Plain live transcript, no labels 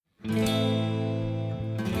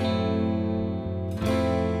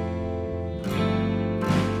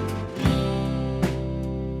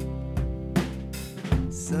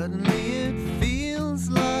Suddenly it feels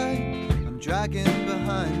like I'm dragging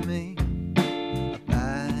behind me a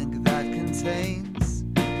bag that contains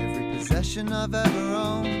every possession I've ever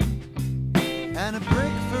owned, and a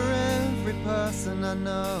brick for every person I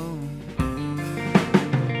know.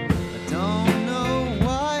 I don't know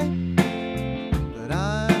why, but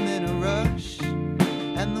I'm in a rush,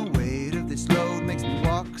 and the weight of this load makes me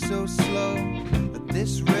walk so slow. At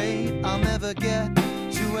this rate I'll never get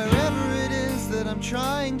to wherever it is that I'm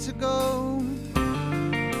trying to go.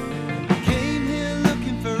 I came here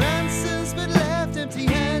looking for answers but left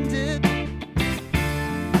empty-handed.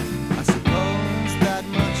 I suppose that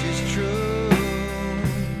much is true.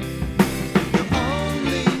 You'll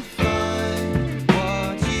only find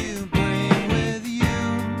what you bring with you.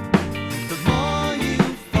 The more you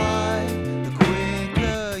fight, the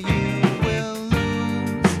quicker you will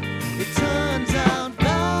lose. It turns out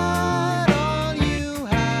that all you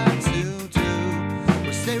have to do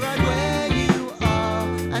was stay right where you are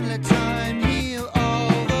and let time heal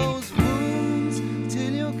all those wounds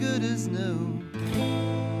till you're good as new.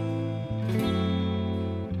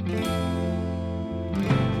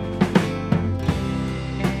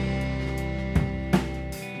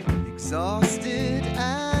 Exhausted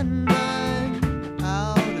and I'm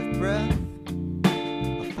out of breath.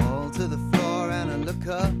 I fall to the floor and I look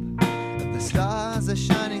up at the stars are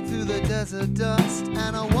shining through the desert dust,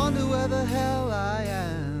 and I